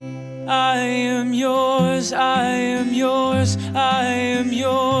I am yours, I am yours, I am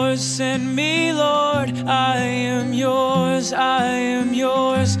yours. Send me, Lord. I am yours, I am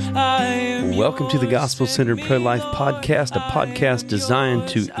yours, I am yours. Welcome to the Gospel-Centered Pro-Life Podcast, a podcast designed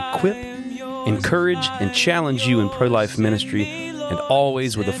to equip, encourage, and challenge you in pro-life ministry, and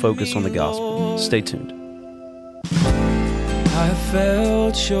always with a focus on the gospel. Stay tuned. I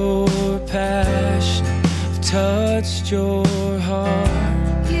felt your passion, I've touched your heart.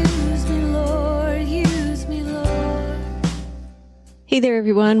 Use me, Lord, use me, Lord. Hey there,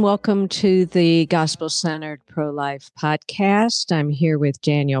 everyone. Welcome to the Gospel-Centered Pro-Life Podcast. I'm here with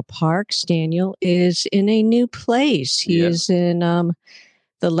Daniel Parks. Daniel is in a new place. He is in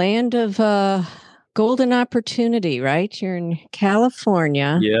the land of golden opportunity, right? You're in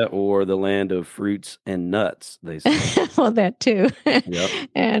California. Yeah, or the land of fruits and nuts, they say. Well, that too. Yep.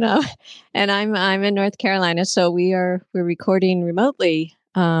 And I'm in North Carolina, so we're recording remotely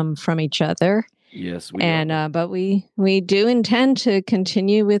from each other. Yes, we are. But we do intend to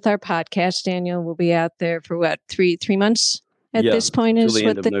continue with our podcast. Daniel will be out there for what, three months at this point till is the what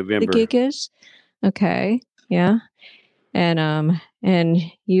end of the November. gig is. Okay, yeah, and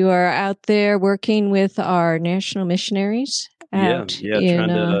you are out there working with our national missionaries out trying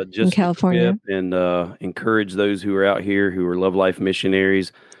to in just California equip and encourage those who are out here who are Love Life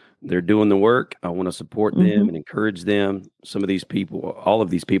missionaries. They're doing the work. I want to support them and encourage them. Some of these people, all of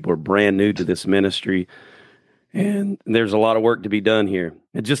these people are brand new to this ministry, and there's a lot of work to be done here.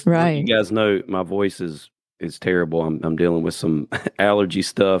 And just to let you guys know, my voice is terrible. I'm dealing with some allergy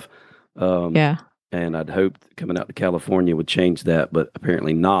stuff. And I'd hoped coming out to California would change that, but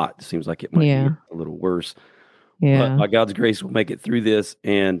apparently not. It seems like it might be a little worse. Yeah. But by God's grace, we'll make it through this.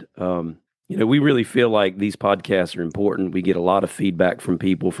 And, we really feel like these podcasts are important. We get a lot of feedback from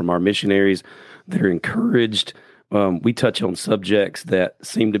people, from our missionaries that are encouraged. We touch on subjects that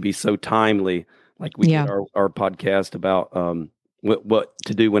seem to be so timely, like we did our podcast about what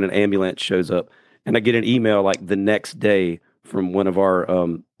to do when an ambulance shows up. And I get an email like the next day from one of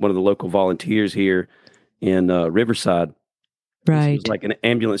the local volunteers here in Riverside. Right. It was like an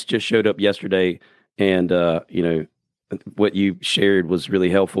ambulance just showed up yesterday, and what you shared was really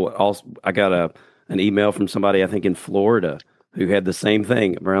helpful. Also, I got an email from somebody I think in Florida who had the same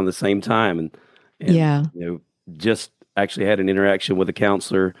thing around the same time, and just actually had an interaction with a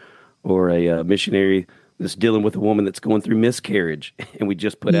counselor or a missionary that's dealing with a woman that's going through miscarriage. And we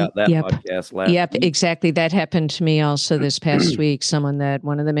just put out that podcast last week. Exactly. That happened to me also this past week.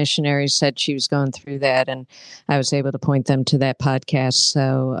 One of the missionaries said she was going through that, and I was able to point them to that podcast.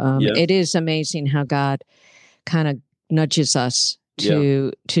 So it is amazing how God kind of nudges us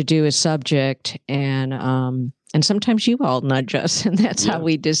to do a subject, and sometimes you all nudge us, and that's how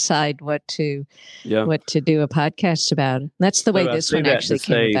we decide what to do a podcast about. That's the way this one actually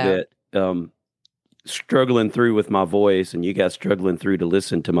came about. That, struggling through with my voice, and you guys struggling through to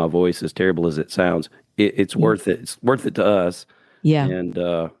listen to my voice, as terrible as it sounds, it's worth it. It's worth it to us. Yeah.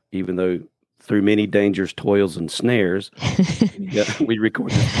 And even though through many dangers, toils, and snares, we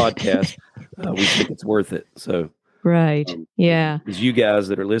record this podcast, we think it's worth it. So, because you guys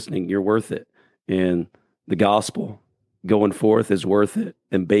that are listening, you're worth it. And the gospel going forth is worth it.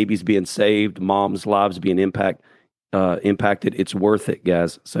 And babies being saved, moms' lives being impacted, it's worth it,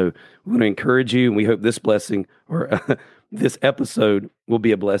 guys. So we want to encourage you, and we hope this blessing or this episode will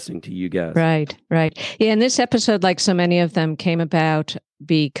be a blessing to you guys. Right. Yeah, and this episode, like so many of them, came about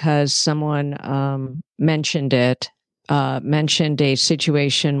because someone mentioned a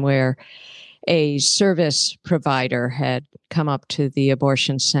situation where a service provider had come up to the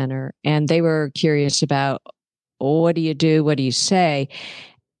abortion center, and they were curious about, what do you do? What do you say?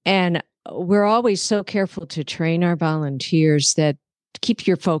 And we're always so careful to train our volunteers that keep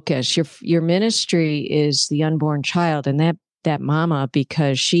your focus. Your ministry is the unborn child, and that mama,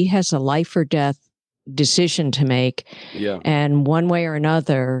 because she has a life or death decision to make. Yeah. And one way or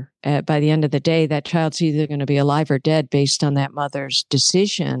another, by the end of the day, that child's either going to be alive or dead based on that mother's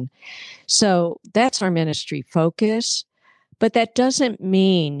decision. So that's our ministry focus. But that doesn't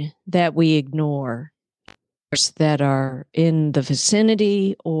mean that we ignore that are in the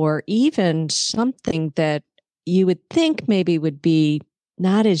vicinity, or even something that you would think maybe would be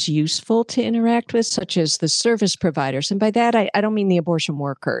not as useful to interact with, such as the service providers. And by that, I don't mean the abortion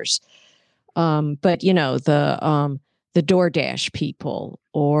workers, but the DoorDash people,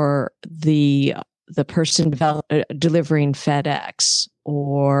 or the person delivering FedEx,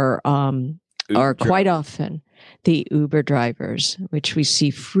 or quite often the Uber drivers, which we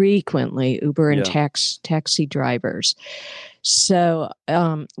see frequently, Uber and taxi drivers. So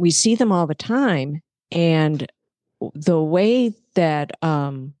we see them all the time. And the way that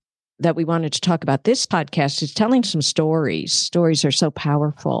that we wanted to talk about this podcast is telling some stories. Stories are so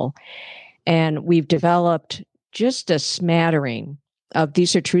powerful. And we've developed just a smattering of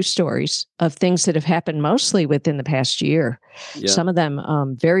these are true stories of things that have happened mostly within the past year. Yeah. Some of them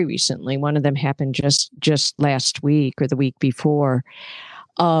very recently. One of them happened just last week or the week before,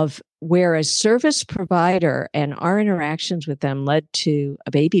 of where a service provider and our interactions with them led to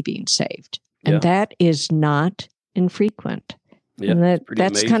a baby being saved. And that is not infrequent. Yeah, and it's pretty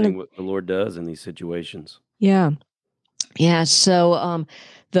amazing kind of what the Lord does in these situations. Yeah. Yeah. So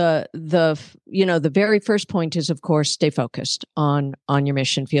the very first point is, of course, stay focused on your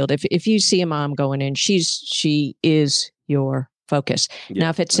mission field. If you see a mom going in, she is your focus. Yeah, now,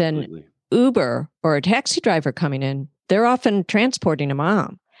 if it's an Uber or a taxi driver coming in, they're often transporting a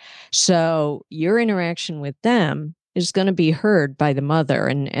mom. So your interaction with them is going to be heard by the mother,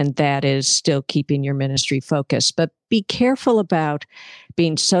 and that is still keeping your ministry focused. But be careful about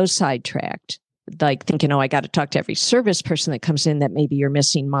being so sidetracked, like thinking, I got to talk to every service person that comes in, that maybe you're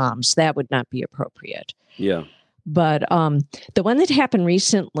missing moms. That would not be appropriate. Yeah. But the one that happened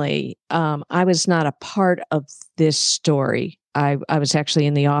recently, I was not a part of this story. I was actually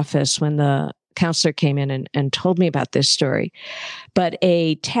in the office when the counselor came in and told me about this story. But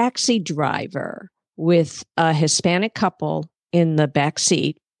a taxi driver with a Hispanic couple in the back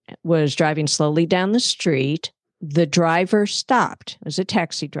seat was driving slowly down the street. The driver stopped. It was a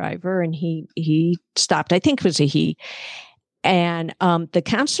taxi driver, and he stopped. I think it was a he. And the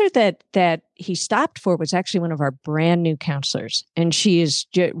counselor that he stopped for was actually one of our brand new counselors. And she is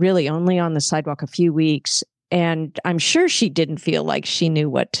really only on the sidewalk a few weeks. And I'm sure she didn't feel like she knew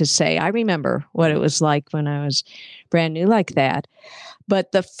what to say. I remember what it was like when I was brand new like that.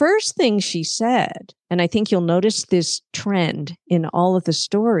 But the first thing she said, and I think you'll notice this trend in all of the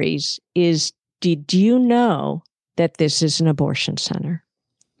stories, is, did you know that this is an abortion center?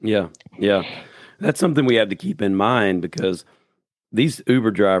 Yeah. Yeah. That's something we have to keep in mind, because these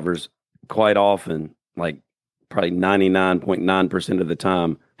Uber drivers quite often, like probably 99.9% of the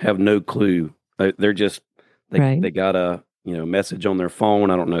time, have no clue. They're just, they got a message on their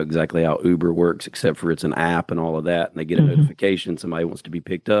phone. I don't know exactly how Uber works, except for it's an app and all of that. And they get a notification somebody wants to be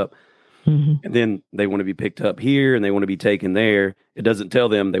picked up. And then they want to be picked up here and they want to be taken there. It doesn't tell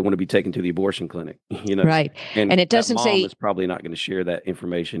them they want to be taken to the abortion clinic, Right. And it doesn't mom say, is probably not going to share that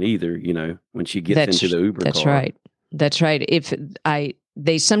information either, when she gets into the Uber that's car. Right. That's right.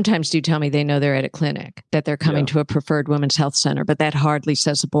 They sometimes do tell me they know they're at a clinic, that they're coming to a preferred women's health center, but that hardly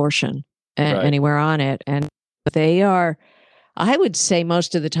says abortion anywhere on it. And they are, I would say,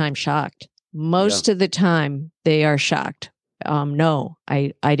 most of the time shocked. Most of the time they are shocked. No,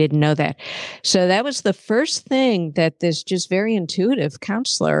 I didn't know that. So that was the first thing that this just very intuitive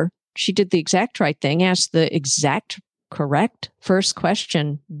counselor, she did the exact right thing, asked the exact correct first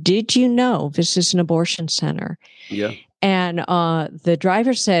question. Did you know this is an abortion center? Yeah. And the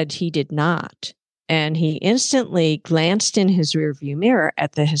driver said he did not. And he instantly glanced in his rearview mirror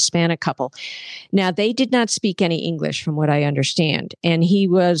at the Hispanic couple. Now, they did not speak any English, from what I understand. And he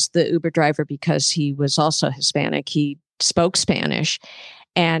was the Uber driver because he was also Hispanic. He spoke Spanish.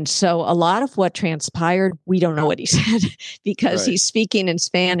 And so a lot of what transpired, we don't know what he said, because he's speaking in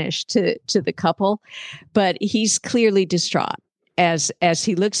Spanish to the couple. But he's clearly distraught as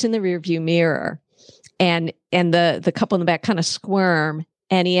he looks in the rearview mirror, and the couple in the back kind of squirm.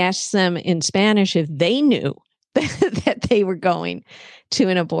 And he asks them in Spanish if they knew that they were going to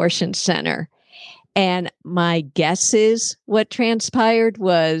an abortion center. And my guess is what transpired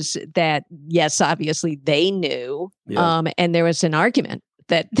was that, yes, obviously they knew. Yeah. And there was an argument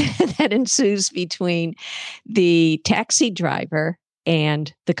that ensues between the taxi driver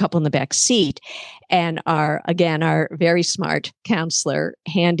and the couple in the back seat. And our very smart counselor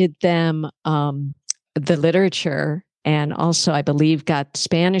handed them the literature, and also, I believe, got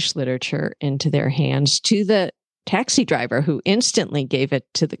Spanish literature into their hands, to the taxi driver, who instantly gave it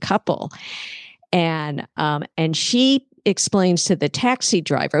to the couple. And she explains to the taxi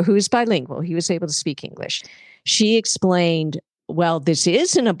driver, who is bilingual, he was able to speak English. She explained, well, this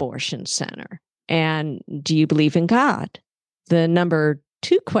is an abortion center. And do you believe in God? The number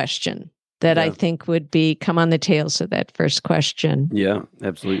 2 question that I think would be come on the tails of that first question. Yeah,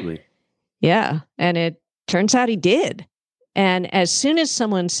 absolutely. Yeah. And it turns out he did. And as soon as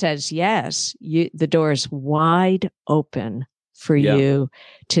someone says yes, the door is wide open for you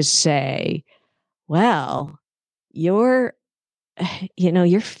to say, well, your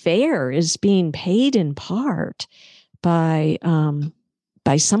fare is being paid in part by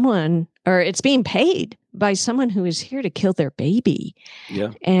someone, or it's being paid by someone who is here to kill their baby.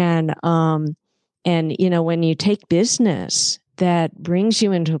 Yeah. And when you take business that brings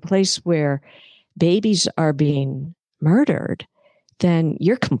you into a place where babies are being murdered, then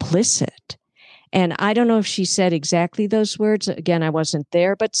you're complicit. And I don't know if she said exactly those words. Again, I wasn't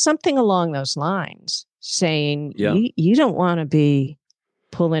there, but something along those lines, saying, you don't want to be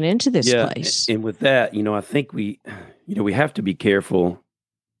pulling into this place. And with that, I think we have to be careful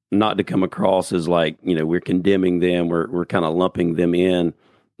not to come across as like, we're condemning them. We're kind of lumping them in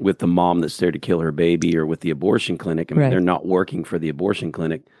with the mom that's there to kill her baby, or with the abortion clinic. I mean, they're not working for the abortion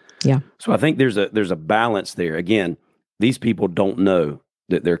clinic. Yeah. So I think there's a balance there. Again, these people don't know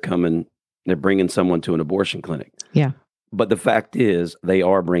that they're bringing someone to an abortion clinic. Yeah. But the fact is, they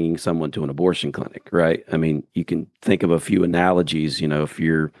are bringing someone to an abortion clinic, right? I mean, you can think of a few analogies. If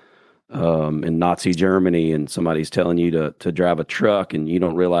you're in Nazi Germany and somebody's telling you to drive a truck, and you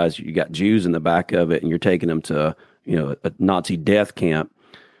don't realize you got Jews in the back of it, and you're taking them to a Nazi death camp.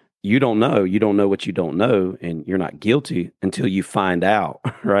 You don't know what you don't know, and you're not guilty until you find out,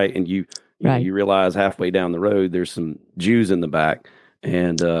 right? And you realize halfway down the road there's some Jews in the back.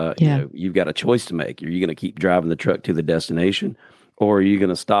 And, you've got a choice to make. Are you going to keep driving the truck to the destination, or are you going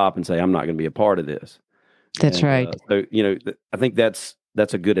to stop and say, I'm not going to be a part of this? That's right. So, I think that's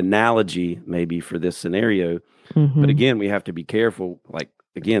a good analogy maybe for this scenario. Mm-hmm. But again, we have to be careful. Like,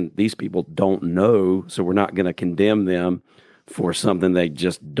 again, these people don't know, so we're not going to condemn them for something they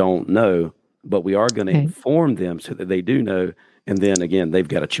just don't know, but we are going to inform them so that they do know. And then again, they've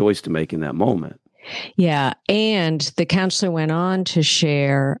got a choice to make in that moment. Yeah. And the counselor went on to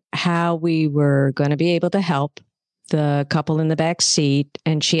share how we were going to be able to help the couple in the back seat.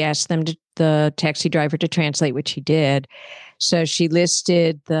 And she asked the taxi driver to translate, which he did. So she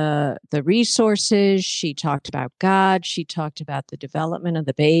listed the resources. She talked about God. She talked about the development of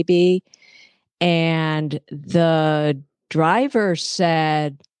the baby. And the driver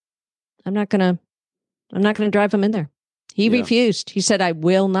said, I'm not going to drive him in there. He refused. He said, I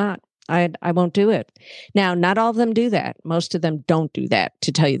will not. I won't do it. Now, not all of them do that. Most of them don't do that,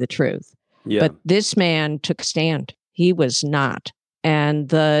 to tell you the truth. Yeah. But this man took a stand. He was not. And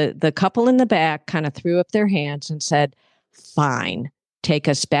the couple in the back kind of threw up their hands and said, fine, take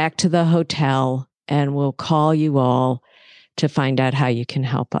us back to the hotel and we'll call you all to find out how you can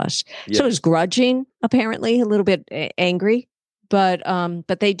help us. Yeah. So it was grudging, apparently, a little bit angry, but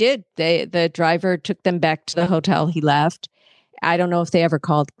they did. The driver took them back to the hotel. He left. I don't know if they ever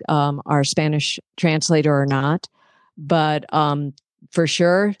called our Spanish translator or not, but for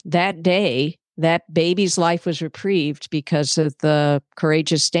sure that day, that baby's life was reprieved because of the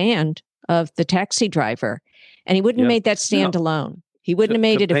courageous stand of the taxi driver. And he wouldn't have made that stand alone. He wouldn't have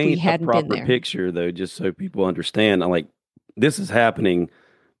made it if we hadn't been there. Picture, though, just so people understand, like, this is happening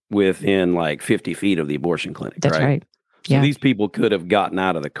within like 50 feet of the abortion clinic. That's right. So these people could have gotten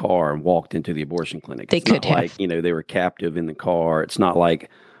out of the car and walked into the abortion clinic. They could have. Like, they were captive in the car. It's not like,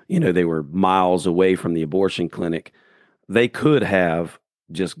 they were miles away from the abortion clinic. They could have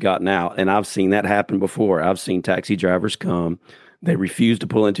just gotten out. And I've seen that happen before. I've seen taxi drivers come. They refused to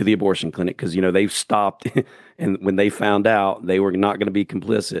pull into the abortion clinic because, they've stopped. And when they found out they were not going to be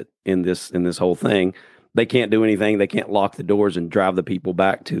complicit in this whole thing, they can't do anything. They can't lock the doors and drive the people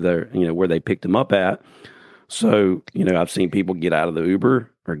back to their, where they picked them up at. So, I've seen people get out of the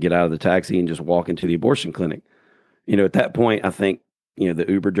Uber or get out of the taxi and just walk into the abortion clinic. At that point, I think, the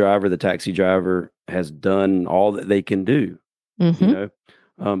Uber driver, the taxi driver has done all that they can do.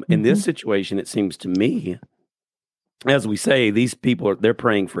 Mm-hmm. In this situation, it seems to me, as we say, these people they're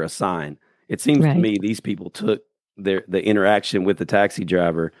praying for a sign. It seems to me these people took the interaction with the taxi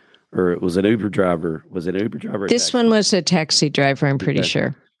driver, or it was an Uber driver. Was it an Uber driver? This one was a taxi driver, I'm pretty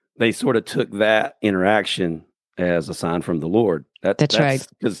sure. They sort of took that interaction as a sign from the Lord. That's right.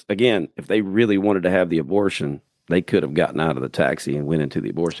 Because, again, if they really wanted to have the abortion, they could have gotten out of the taxi and went into the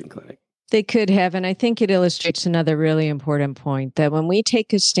abortion clinic. They could have. And I think it illustrates another really important point, that when we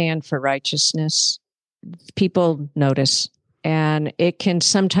take a stand for righteousness, people notice. And it can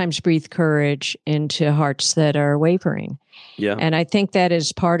sometimes breathe courage into hearts that are wavering. Yeah. And I think that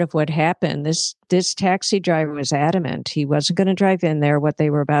is part of what happened. This taxi driver was adamant. He wasn't going to drive in there. What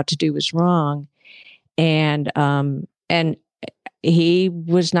they were about to do was wrong. And he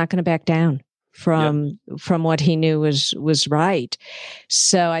was not going to back down from what he knew was right.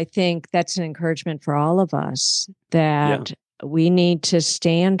 So I think that's an encouragement for all of us that we need to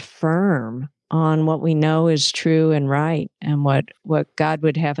stand firm on what we know is true and right, and what God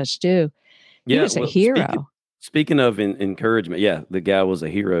would have us do. He was a hero. Speaking of encouragement, the guy was a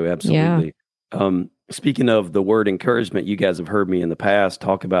hero, absolutely. Yeah. Speaking of the word encouragement, you guys have heard me in the past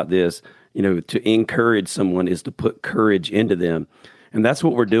talk about this. To encourage someone is to put courage into them. And that's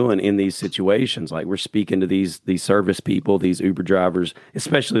what we're doing in these situations. Like we're speaking to these service people, these Uber drivers,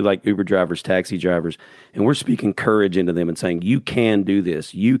 especially like Uber drivers, taxi drivers, and we're speaking courage into them and saying, you can do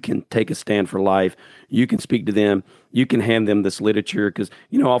this. You can take a stand for life. You can speak to them. You can hand them this literature. Because,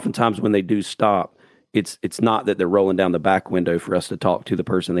 oftentimes when they do stop, it's not that they're rolling down the back window for us to talk to the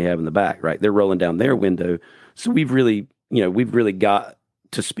person they have in the back, right? They're rolling down their window. So we've really got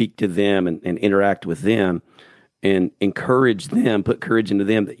to speak to them and interact with them and encourage them, put courage into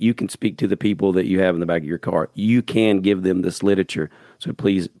them that you can speak to the people that you have in the back of your car. You can give them this literature. So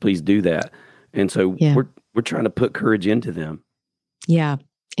please do that. And so we're trying to put courage into them. Yeah,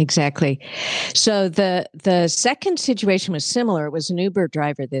 exactly. So the second situation was similar. It was an Uber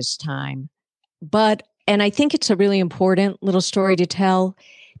driver this time. And I think it's a really important little story to tell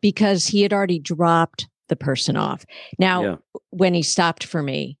because he had already dropped the person off. Now, when he stopped for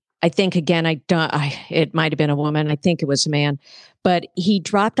me, I think again, it might have been a woman. I think it was a man, but he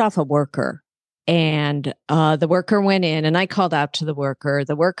dropped off a worker and the worker went in and I called out to the worker.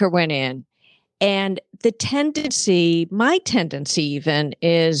 The worker went in and my tendency even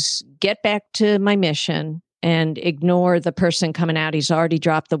is get back to my mission and ignore the person coming out. He's already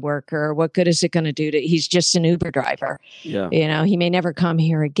dropped the worker. What good is it going to do he's just an Uber driver. Yeah. He may never come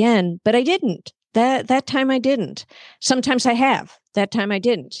here again, but I didn't. That time I didn't. Sometimes I have. That time I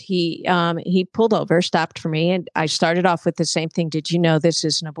didn't. He pulled over, stopped for me, and I started off with the same thing. Did you know this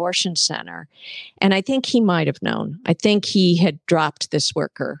is an abortion center? And I think he might have known. I think he had dropped this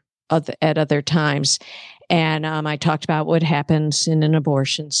worker at other times. And I talked about what happens in an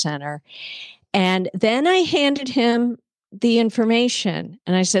abortion center. And then I handed him the information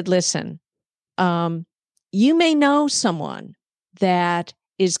and I said, listen, you may know someone that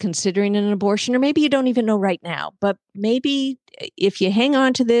is considering an abortion, or maybe you don't even know right now, but maybe if you hang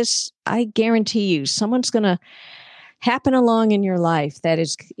on to this, I guarantee you someone's going to happen along in your life that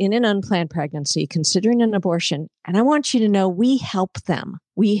is in an unplanned pregnancy, considering an abortion. And I want you to know we help them.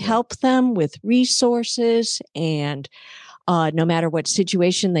 We help them with resources and no matter what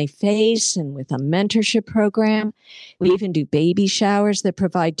situation they face, and with a mentorship program. We even do baby showers that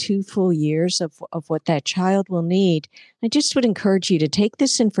provide 2 full years of what that child will need. I just would encourage you to take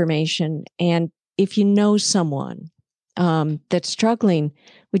this information, and if you know someone that's struggling,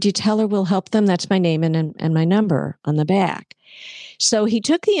 would you tell her we'll help them? That's my name and my number on the back. So he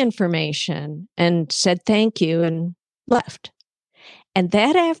took the information and said thank you and left. And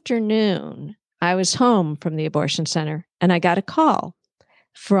that afternoon, I was home from the abortion center and I got a call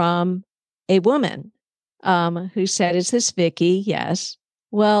from a woman who said, is this Vicki? Yes.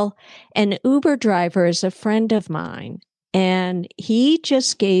 Well, an Uber driver is a friend of mine and he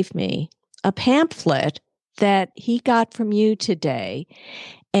just gave me a pamphlet that he got from you today.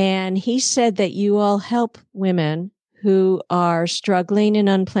 And he said that you all help women who are struggling in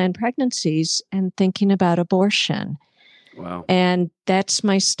unplanned pregnancies and thinking about abortion. Wow. And that's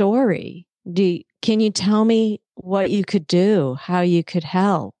my story. Can you tell me what you could do, how you could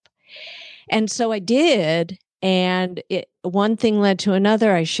help? And so I did. And one thing led to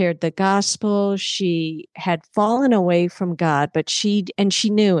another. I shared the gospel. She had fallen away from God, but she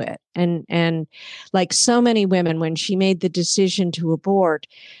knew it. And like so many women, when she made the decision to abort,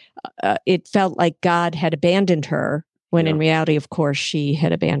 it felt like God had abandoned her, when in reality, of course, she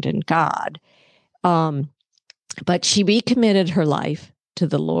had abandoned God. But she recommitted her life to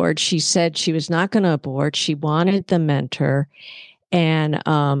the Lord. She said she was not going to abort. She wanted the mentor. And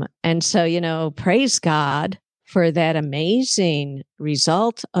so, praise God for that amazing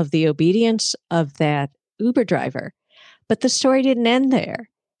result of the obedience of that Uber driver. But the story didn't end there.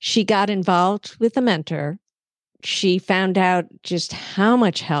 She got involved with a mentor. She found out just how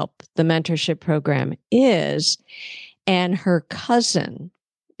much help the mentorship program is. And her cousin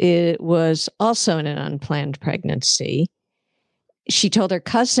was also in an unplanned pregnancy. She told her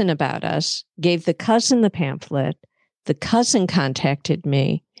cousin about us, gave the cousin the pamphlet. The cousin contacted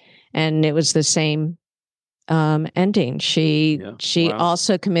me, and it was the same ending. She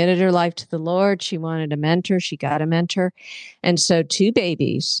also committed her life to the Lord. She wanted a mentor. She got a mentor. And so 2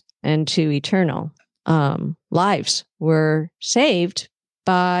 babies and 2 eternal lives were saved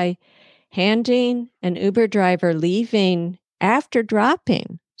by handing an Uber driver leaving after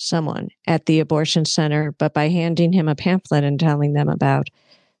dropping someone at the abortion center, but by handing him a pamphlet and telling them about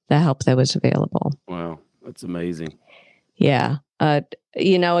the help that was available. Wow, that's amazing. Yeah.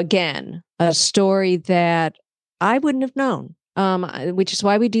 Again, a story that I wouldn't have known, which is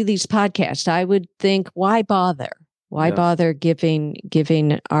why we do these podcasts. I would think, why bother? Why bother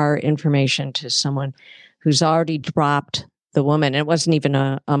giving our information to someone who's already dropped the woman? It wasn't even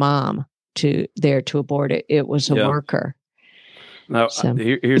a mom to abort it. It was a worker. Now, So,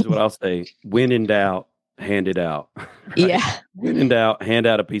 here's what I'll say: when in doubt, hand it out. Right? yeah. When in doubt, hand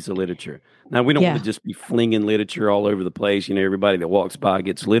out a piece of literature. Now, we don't want Yeah. to just be flinging literature all over the place. Everybody that walks by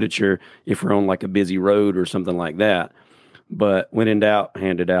gets literature if we're on like a busy road or something like that. But when in doubt,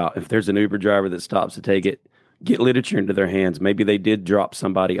 hand it out. If there's an Uber driver that stops to take it, get literature into their hands. Maybe they did drop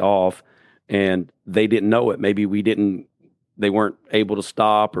somebody off and they didn't know it. Maybe they weren't able to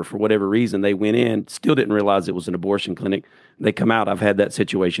stop, or for whatever reason, they went in, still didn't realize it was an abortion clinic. They come out. I've had that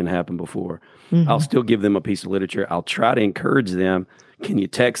situation happen before. Mm-hmm. I'll still give them a piece of literature. I'll try to encourage them. Can you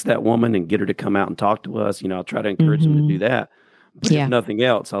text that woman and get her to come out and talk to us? I'll try to encourage them to do that. But if nothing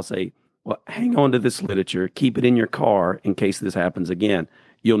else, I'll say, well, hang on to this literature, keep it in your car in case this happens again.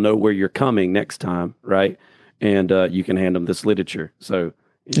 You'll know where you're coming next time, right? And you can hand them this literature. So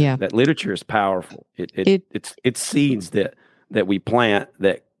that literature is powerful. It's seeds that we plant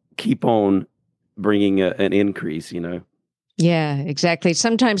that keep on bringing an increase, Yeah, exactly.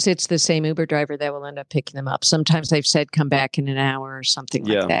 Sometimes it's the same Uber driver that will end up picking them up. Sometimes they've said come back in an hour or something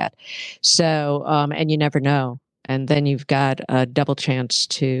like that. So, and you never know. And then you've got a double chance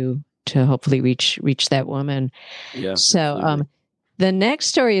to hopefully reach that woman. Yeah. So, the next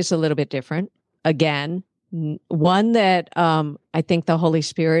story is a little bit different. Again, one that I think the Holy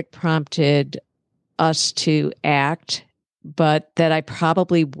Spirit prompted us to act, but that I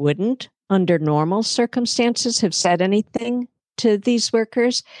probably wouldn't under normal circumstances have said anything to these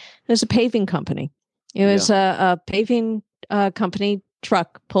workers. It was a paving company. It was a paving company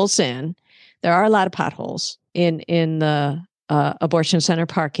truck pulls in. There are a lot of potholes in the abortion center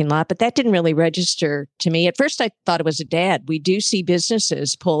parking lot, but that didn't really register to me. At first, I thought it was a dad. We do see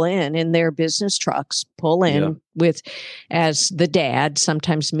businesses pull in their business trucks, pull in with as the dad,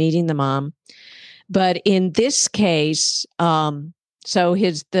 sometimes meeting the mom. But in this case, so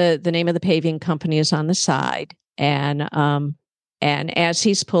the name of the paving company is on the side, and as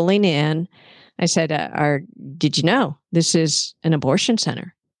he's pulling in, I said, "Did you know this is an abortion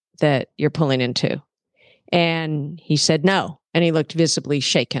center that you're pulling into?" And he said no, and he looked visibly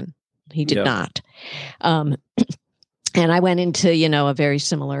shaken. He did not. And I went into a very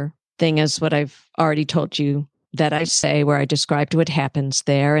similar thing as what I've already told you that I say, where I described what happens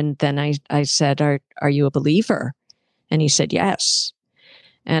there, and then I said, "Are you a believer?" And he said, "Yes."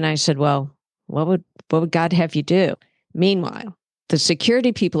 And I said, "Well, what would God have you do?" Meanwhile, the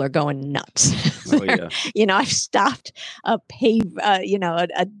security people are going nuts. Oh, yeah. I've stopped a paver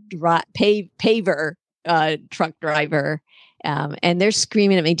truck driver, and they're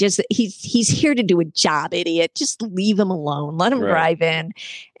screaming at me. Just he's here to do a job, idiot. Just leave him alone. Let him drive in.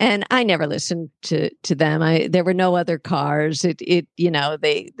 And I never listened to them. There were no other cars. They're not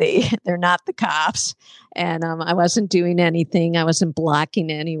the cops. And I wasn't doing anything. I wasn't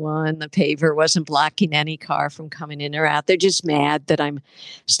blocking anyone. The paver wasn't blocking any car from coming in or out. They're just mad that I'm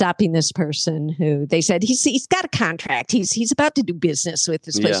stopping this person who they said he's got a contract. He's about to do business with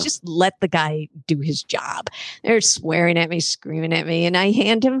this place. Just let the guy do his job. They're swearing at me, screaming at me, and I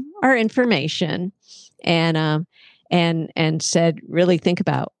hand him our information and said, really think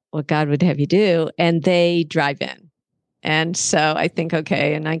about what God would have you do. And they drive in. And so I think,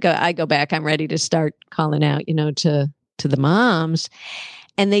 okay. And I go back, I'm ready to start calling out, to the moms.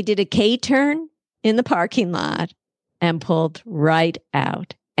 And they did a K-turn in the parking lot and pulled right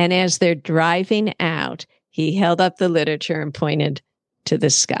out. And as they're driving out, he held up the literature and pointed to the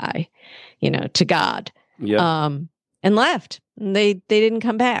sky, to God. Yeah. And left. And they didn't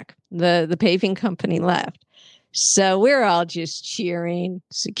come back. The paving company left. So we're all just cheering.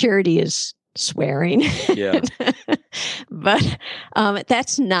 Security is swearing. Yeah. But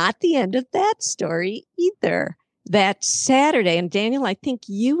that's not the end of that story either. That Saturday, and Daniel, I think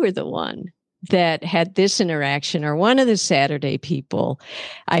you were the one that had this interaction, or one of the Saturday people.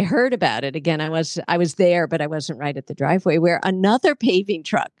 I heard about it. Again, I was there, but I wasn't right at the driveway, where another paving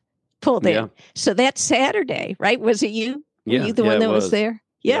truck pulled in. So that Saturday, right? Was it you? Yeah. Were you the one that was there?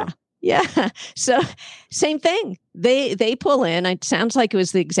 Yeah. So same thing. They pull in. It sounds like it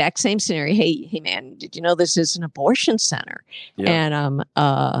was the exact same scenario. Hey man, did you know this is an abortion center? Yeah. And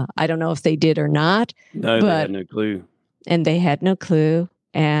I don't know if they did or not. No, they had no clue. And they had no clue.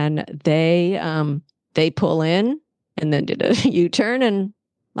 And they pull in and then did a U-turn and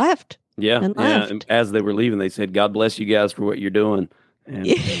left. Yeah. And left. And as they were leaving, they said, "God bless you guys for what you're doing." And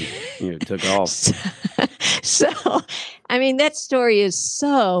took off. So, I mean, that story is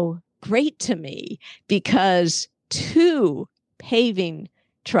so great to me, because two paving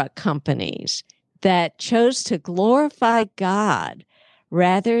truck companies that chose to glorify God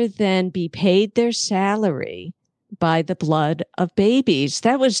rather than be paid their salary by the blood of babies.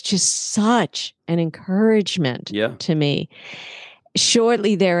 That was just such an encouragement to me.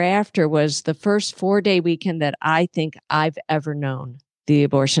 shortly thereafter was the first 4-day weekend that I think I've ever known the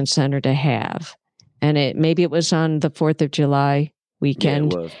abortion center to have. And maybe it was on the 4th of July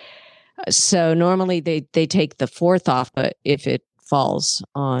weekend. Yeah, it was. So normally they take the 4th off, but if it falls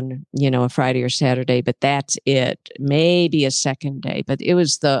on, a Friday or Saturday, but that's it. Maybe a second day, but it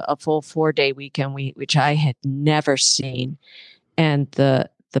was a full 4-day weekend, which I had never seen. And the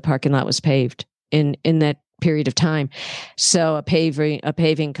parking lot was paved in that period of time. So a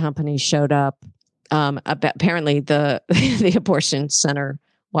paving company showed up. Apparently the abortion center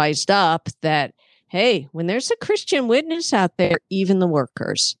wised up that, hey, when there's a Christian witness out there, even the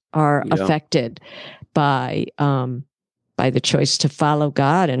workers are affected by the choice to follow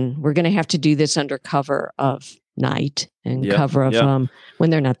God, and we're going to have to do this under cover of night and cover of when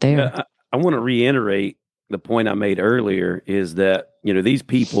they're not there. Yeah, I want to reiterate the point I made earlier is that these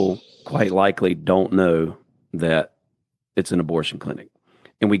people quite likely don't know that it's an abortion clinic,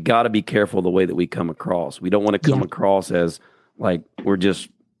 and we got to be careful the way that we come across. We don't want to come across as like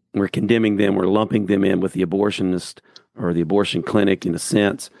we're condemning them, we're lumping them in with the abortionist or the abortion clinic in a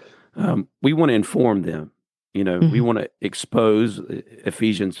sense. We want to inform them. We want to expose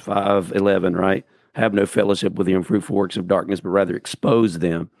Ephesians 5:11, right? Have no fellowship with the unfruitful works of darkness, but rather expose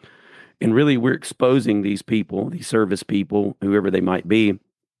them. And really, we're exposing these people, these service people, whoever they might be,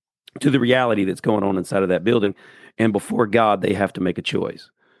 to the reality that's going on inside of that building. And before God, they have to make a choice.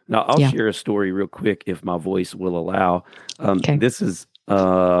 Now, I'll share a story real quick if my voice will allow. This is,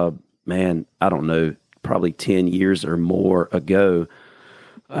 I don't know, probably 10 years or more ago.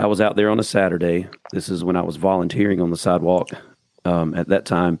 I was out there on a Saturday. This is when I was volunteering on the sidewalk at that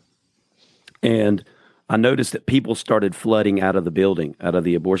time. And I noticed that people started flooding out of the building, out of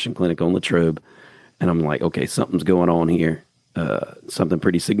the abortion clinic on Latrobe. And I'm like, okay, something's going on here. Something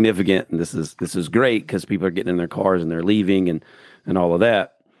pretty significant. And this is great because people are getting in their cars and they're leaving and all of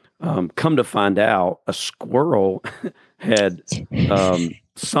that. Come to find out, a squirrel had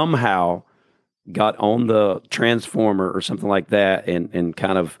somehow got on the transformer or something like that and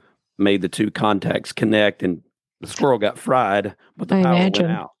kind of made the two contacts connect, and the squirrel got fried, but the power went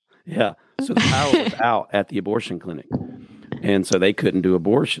out. Yeah. So the power was out at the abortion clinic. And so they couldn't do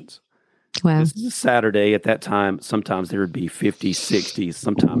abortions. Wow. This is a Saturday. At that time, sometimes there would be 50, 60,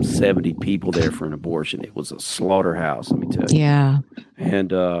 sometimes 70 people there for an abortion. It was a slaughterhouse, let me tell you. Yeah.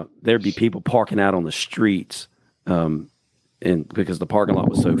 And there'd be people parking out on the streets and because the parking lot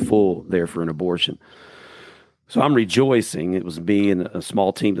was so full there for an abortion. So I'm rejoicing. It was me and a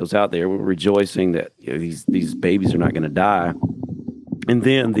small team that was out there. We were rejoicing that these babies are not going to die. And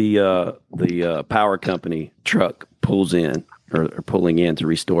then the power company truck pulls in or pulling in to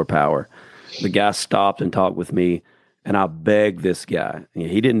restore power. The guy stopped and talked with me, and I begged this guy.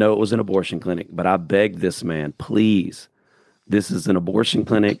 He didn't know it was an abortion clinic, but I begged this man, please, this is an abortion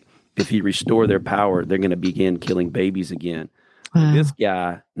clinic. If you restore their power, they're going to begin killing babies again. Wow. This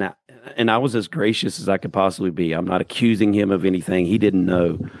guy, now, and I was as gracious as I could possibly be. I'm not accusing him of anything. He didn't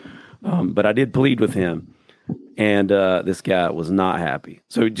know. But I did plead with him. And this guy was not happy.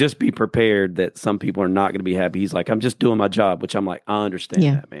 So just be prepared that some people are not going to be happy. He's like, I'm just doing my job, which I'm like, I understand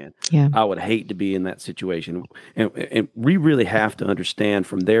that, man. Yeah. I would hate to be in that situation. And we really have to understand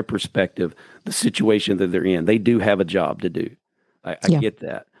from their perspective the situation that they're in. They do have a job to do. I get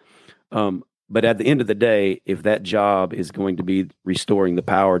that. But at the end of the day, if that job is going to be restoring the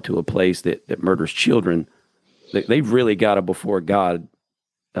power to a place that murders children, they've really got to, before God,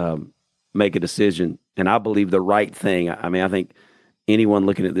 make a decision. And I believe the right thing. I mean, I think anyone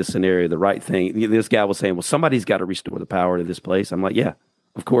looking at this scenario, the right thing, this guy was saying, well, somebody's got to restore the power to this place. I'm like, yeah,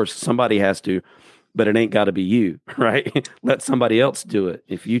 of course, somebody has to, but it ain't got to be you, right? Let somebody else do it.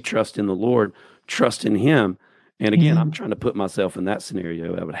 If you trust in the Lord, trust in Him. And again, I'm trying to put myself in that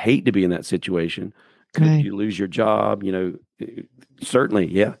scenario. I would hate to be in that situation. Could you lose your job?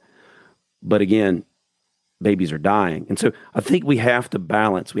 Certainly, yeah. But again, babies are dying. And so I think we have to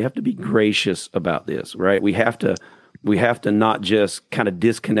balance. We have to be gracious about this, right? We have to not just kind of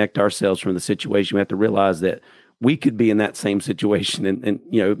disconnect ourselves from the situation. We have to realize that we could be in that same situation. And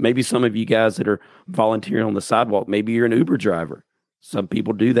maybe some of you guys that are volunteering on the sidewalk, maybe you're an Uber driver. Some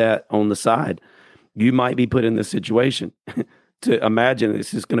people do that on the side. You might be put in this situation. To imagine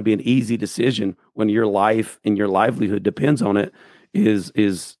this is going to be an easy decision when your life and your livelihood depends on it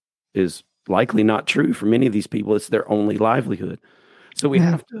is likely not true for many of these people. It's their only livelihood. So we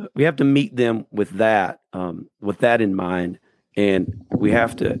have to meet them with that in mind, and we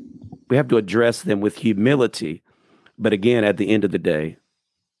have to address them with humility. But again, at the end of the day,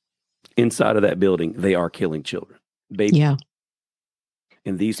 inside of that building, they are killing children, babies. Yeah.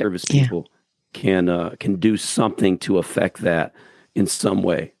 And these service people can do something to affect that. in some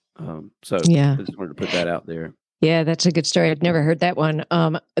way. So Yeah. I just wanted to put that out there. Yeah, that's a good story. I've never heard that one.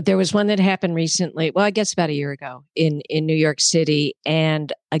 There was one that happened recently. Well, I guess about a year ago in New York City,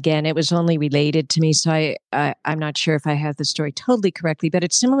 and again, it was only related to me, so I'm not sure if I have the story totally correctly. But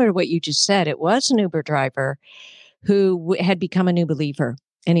it's similar to what you just said. It was an Uber driver who had become a new believer,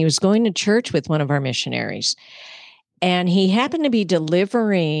 and he was going to church with one of our missionaries, and he happened to be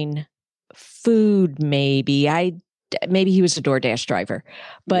delivering food. Maybe he was a DoorDash driver,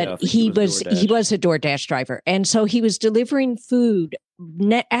 but he was a DoorDash driver. And so he was delivering food,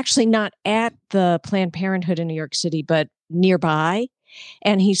 actually not at the Planned Parenthood in New York City, but nearby.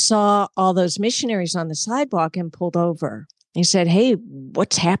 And he saw all those missionaries on the sidewalk and pulled over. He said, "Hey,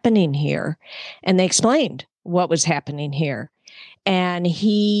 what's happening here?" And they explained what was happening here. And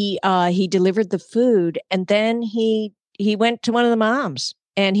he delivered the food, and then he went to one of the moms.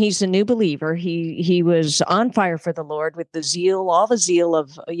 And he's a new believer. He was on fire for the Lord with the zeal, all the zeal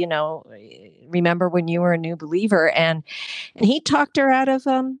of, remember when you were a new believer. And he talked her out of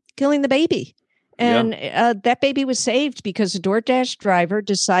killing the baby. And that baby was saved because the DoorDash driver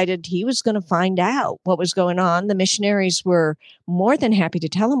decided he was going to find out what was going on. The missionaries were more than happy to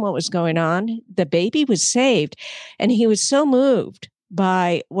tell him what was going on. The baby was saved. And he was so moved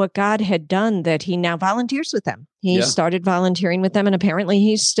by what God had done that he now volunteers with them. He started volunteering with them, and apparently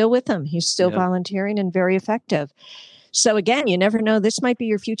he's still with them. He's still volunteering and very effective. So again, you never know. This might be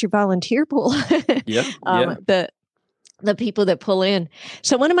your future volunteer pool. The people that pull in.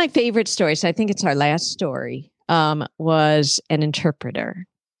 So one of my favorite stories, I think it's our last story, was an interpreter.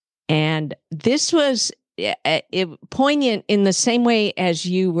 And this was poignant in the same way as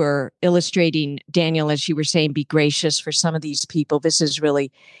you were illustrating, Daniel, as you were saying, be gracious for some of these people. This is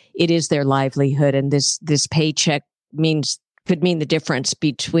really, it is their livelihood. And this paycheck could mean the difference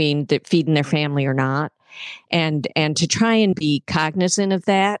between feeding their family or not. And to try and be cognizant of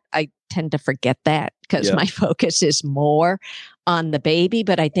that, I tend to forget that because my focus is more on the baby,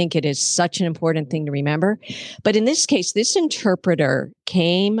 but I think it is such an important thing to remember. But in this case, this interpreter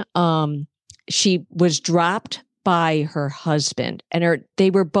came, she was dropped by her husband, and they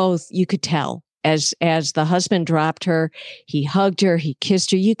were both, you could tell as the husband dropped her, he hugged her, he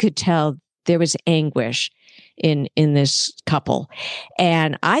kissed her. You could tell there was anguish in this couple.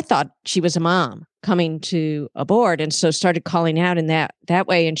 And I thought she was a mom coming to aboard, and so started calling out in that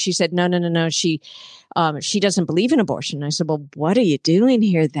way. And she said, no, she doesn't believe in abortion. I said, well, what are you doing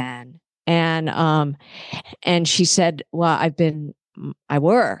here then? And she said, well, I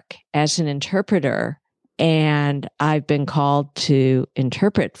work as an interpreter, and I've been called to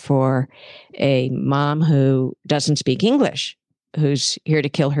interpret for a mom who doesn't speak English, who's here to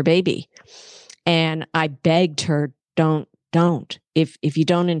kill her baby. And I begged her, don't. If you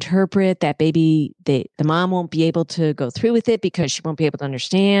don't interpret, that baby, the mom won't be able to go through with it because she won't be able to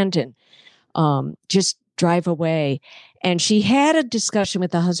understand, and just drive away. And she had a discussion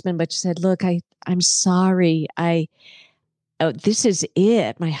with the husband, but she said, look, I'm sorry. This is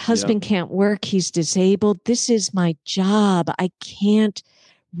it. My husband can't work. He's disabled. This is my job. I can't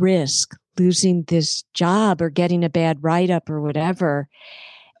risk losing this job or getting a bad write-up or whatever.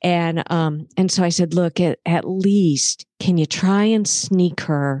 And so I said, look, at least can you try and sneak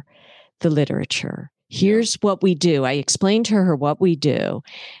her the literature? Here's what we do. I explained to her what we do,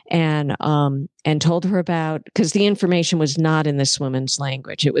 and told her about, because the information was not in this woman's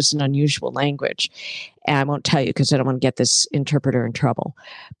language. It was an unusual language. And I won't tell you because I don't want to get this interpreter in trouble.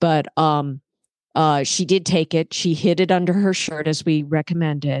 But she did take it. She hid it under her shirt as we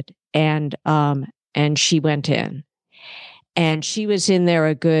recommended, and she went in. And she was in there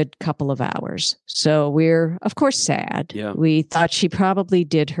a good couple of hours. So we're, of course, sad. Yeah. We thought she probably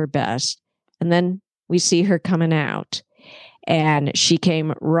did her best. And then we see her coming out. And she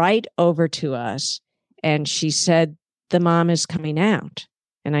came right over to us. And she said, the mom is coming out.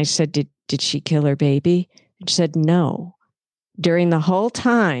 And I said, did she kill her baby? And she said, no. During the whole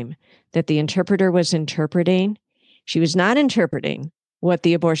time that the interpreter was interpreting, she was not interpreting what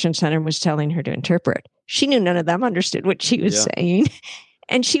the abortion center was telling her to interpret. She knew none of them understood what she was saying.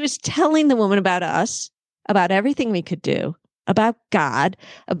 And she was telling the woman about us, about everything we could do, about God,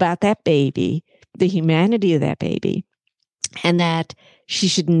 about that baby, the humanity of that baby, and that she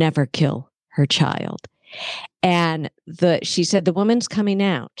should never kill her child. And she said, the woman's coming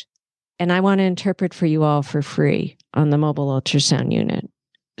out, and I want to interpret for you all for free on the mobile ultrasound unit.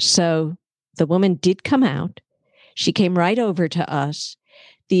 So the woman did come out. She came right over to us.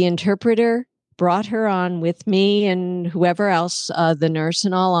 The interpreter brought her on with me and whoever else, the nurse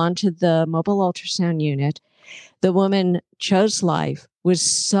and all, onto the mobile ultrasound unit. The woman chose life, was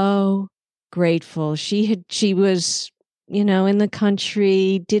so grateful. She was in the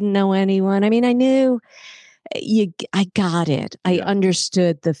country, didn't know anyone. I mean, I knew I got it. I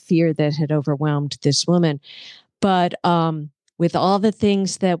understood the fear that had overwhelmed this woman. But with all the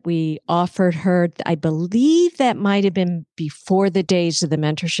things that we offered her, I believe that might have been before the days of the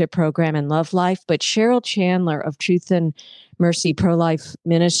mentorship program and Love Life. But Cheryl Chandler of Truth and Mercy Pro-Life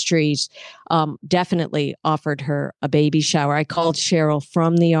Ministries definitely offered her a baby shower. I called Cheryl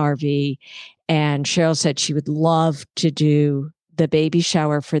from the RV, and Cheryl said she would love to do the baby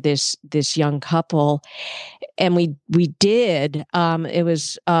shower for this young couple. And we did. It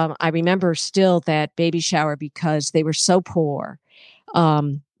was, I remember still that baby shower because they were so poor.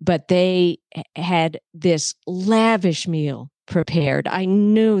 But they had this lavish meal prepared. I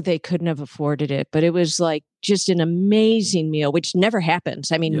knew they couldn't have afforded it, but it was like just an amazing meal, which never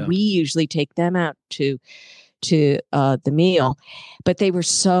happens. I mean, we usually take them out to the meal, but they were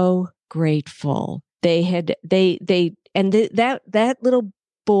so grateful. That little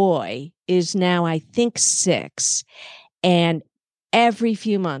boy is now, I think, 6. And every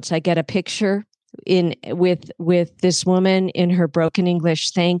few months I get a picture with this woman in her broken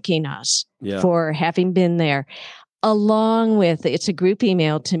English thanking us for having been there, along with, it's a group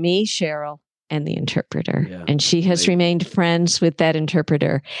email to me, Cheryl, and the interpreter. Yeah. And she has remained friends with that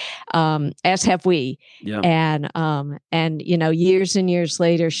interpreter, as have we. Yeah. And years and years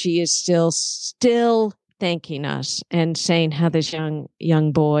later, she is still thanking us and saying how this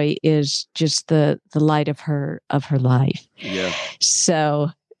young boy is just the light of her life. Yeah.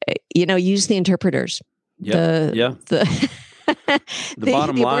 So, use the interpreters. Yeah. The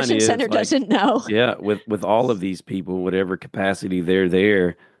bottom line abortion is, center doesn't know. Yeah. With all of these people, whatever capacity they're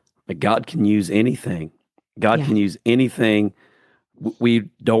there, God can use anything. God can use anything. We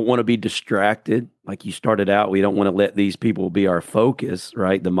don't want to be distracted. Like you started out, we don't want to let these people be our focus,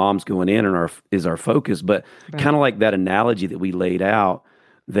 right? The mom's going in and is our focus. But kind of like that analogy that we laid out,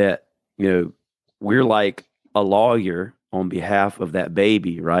 that, we're like a lawyer on behalf of that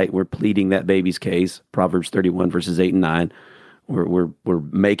baby, right? We're pleading that baby's case, Proverbs 31, verses 8 and 9. We're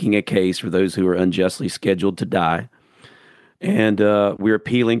making a case for those who are unjustly scheduled to die. And we're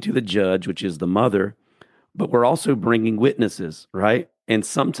appealing to the judge, which is the mother, but we're also bringing witnesses, right? And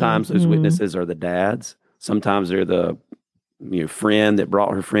sometimes those witnesses are the dads. Sometimes they're the friend that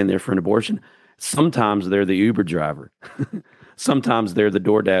brought her friend there for an abortion. Sometimes they're the Uber driver. Sometimes they're the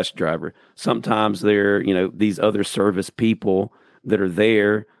DoorDash driver. Sometimes they're, these other service people that are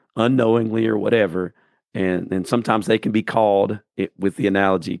there unknowingly or whatever. And sometimes they can be called, with the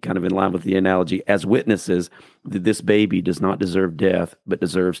analogy, kind of in line with the analogy, as witnesses that this baby does not deserve death, but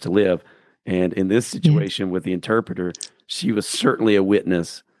deserves to live. And in this situation with the interpreter, she was certainly a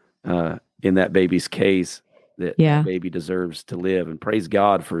witness in that baby's case that that baby deserves to live. And praise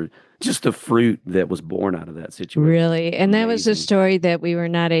God for just the fruit that was born out of that situation. Really. And that was a story that we were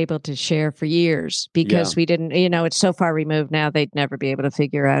not able to share for years because we didn't, it's so far removed now, they'd never be able to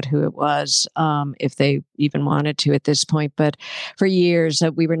figure out who it was if they even wanted to at this point. But for years,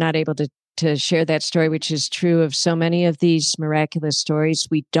 we were not able to share that story, which is true of so many of these miraculous stories.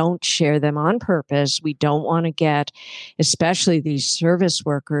 We don't share them on purpose. We don't want to get, especially these service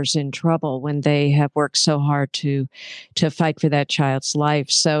workers, in trouble when they have worked so hard to fight for that child's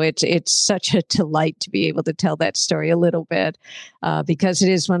life. So it's such a delight to be able to tell that story a little bit because it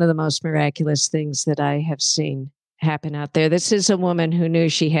is one of the most miraculous things that I have seen happen out there. This is a woman who knew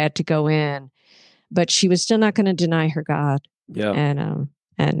she had to go in, but she was still not going to deny her God. Yeah.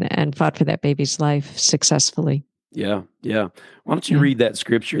 And fought for that baby's life successfully. Yeah, yeah. Why don't you read that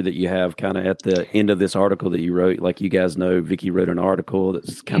scripture that you have kind of at the end of this article that you wrote? Like you guys know, Vicki wrote an article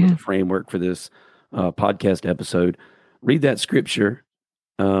that's kind of the framework for this podcast episode. Read that scripture,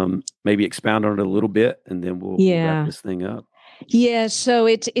 maybe expound on it a little bit, and then we'll wrap this thing up. Yeah, so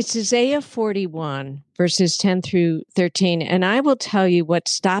it's Isaiah 41, verses 10 through 13. And I will tell you what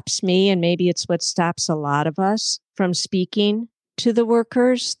stops me, and maybe it's what stops a lot of us from speaking to the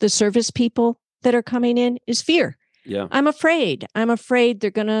workers, the service people that are coming in, is fear. Yeah. I'm afraid they're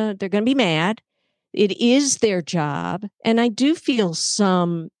gonna be mad. It is their job. And I do feel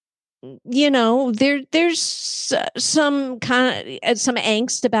some, there's some kind of some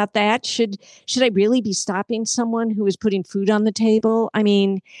angst about that. Should I really be stopping someone who is putting food on the table? I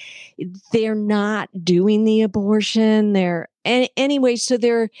mean, they're not doing the abortion. Anyway, so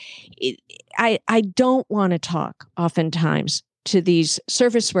I don't want to talk oftentimes to these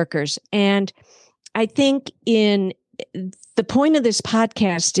service workers. And I think the point of this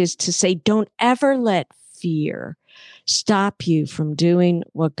podcast is to say, don't ever let fear stop you from doing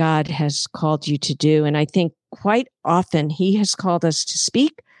what God has called you to do. And I think quite often he has called us to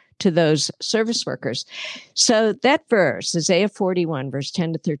speak to those service workers. So that verse, Isaiah 41, verse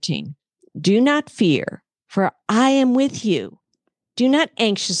 10 to 13, do not fear, for I am with you. Do not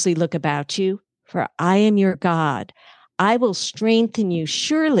anxiously look about you, for I am your God. I will strengthen you.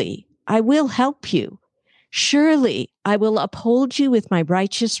 Surely I will help you. Surely I will uphold you with my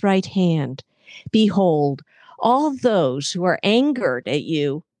righteous right hand. Behold, all those who are angered at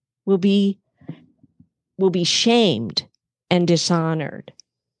you will be shamed and dishonored.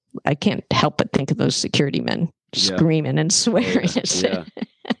 I can't help but think of those security men screaming and swearing.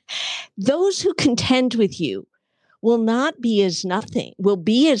 Those who contend with you will be as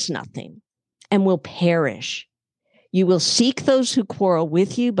nothing, and will perish. You will seek those who quarrel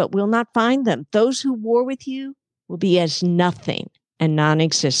with you, but will not find them. Those who war with you will be as nothing and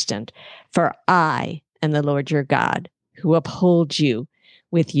non-existent. For I am the Lord your God, who upholds you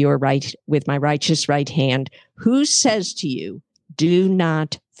with my righteous right hand, who says to you, do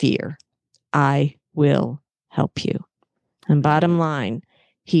not fear. I will help you. And bottom line,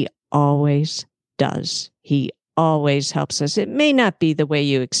 he always does. He always helps us. It may not be the way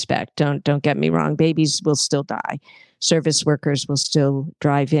you expect. Don't get me wrong. Babies will still die. Service workers will still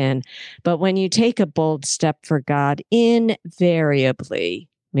drive in. But when you take a bold step for God, invariably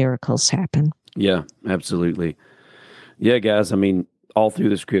miracles happen. Yeah, absolutely. Yeah, guys, I mean, all through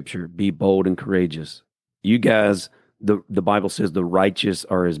the scripture, be bold and courageous. You guys, the Bible says the righteous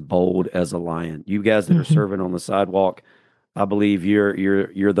are as bold as a lion. You guys that are serving on the sidewalk, I believe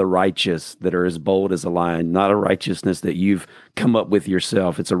you're the righteous that are as bold as a lion, not a righteousness that you've come up with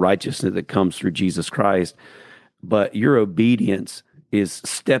yourself. It's a righteousness that comes through Jesus Christ. But your obedience is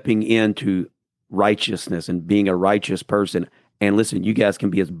stepping into righteousness and being a righteous person. And listen, you guys can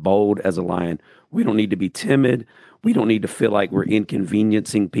be as bold as a lion. We don't need to be timid. We don't need to feel like we're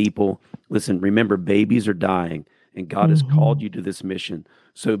inconveniencing people. Listen, remember, babies are dying, and God has called you to this mission.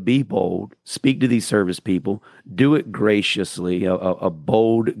 So be bold, speak to these service people, do it graciously. A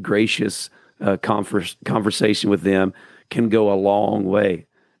bold, gracious conversation with them can go a long way.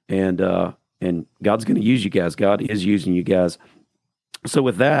 And God's going to use you guys. God is using you guys. So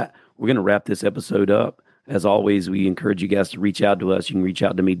with that, we're going to wrap this episode up. As always, we encourage you guys to reach out to us. You can reach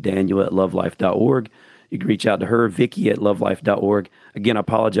out to me, Daniel, at lovelife.org. You can reach out to her, Vicky, at lovelife.org. Again, I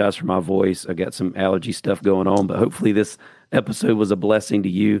apologize for my voice. I got some allergy stuff going on, but hopefully this episode was a blessing to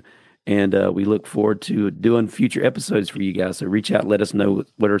you. And we look forward to doing future episodes for you guys. So reach out, let us know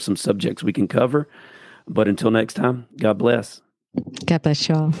what are some subjects we can cover. But until next time, God bless. God bless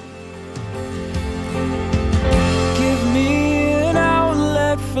y'all. Give me an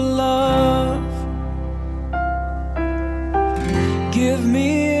outlet for love. Give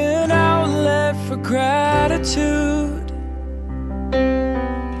me an outlet for gratitude.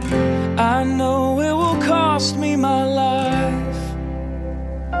 I know it will cost me my life,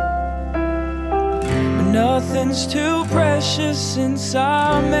 but nothing's too precious since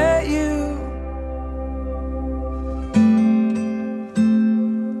I met you.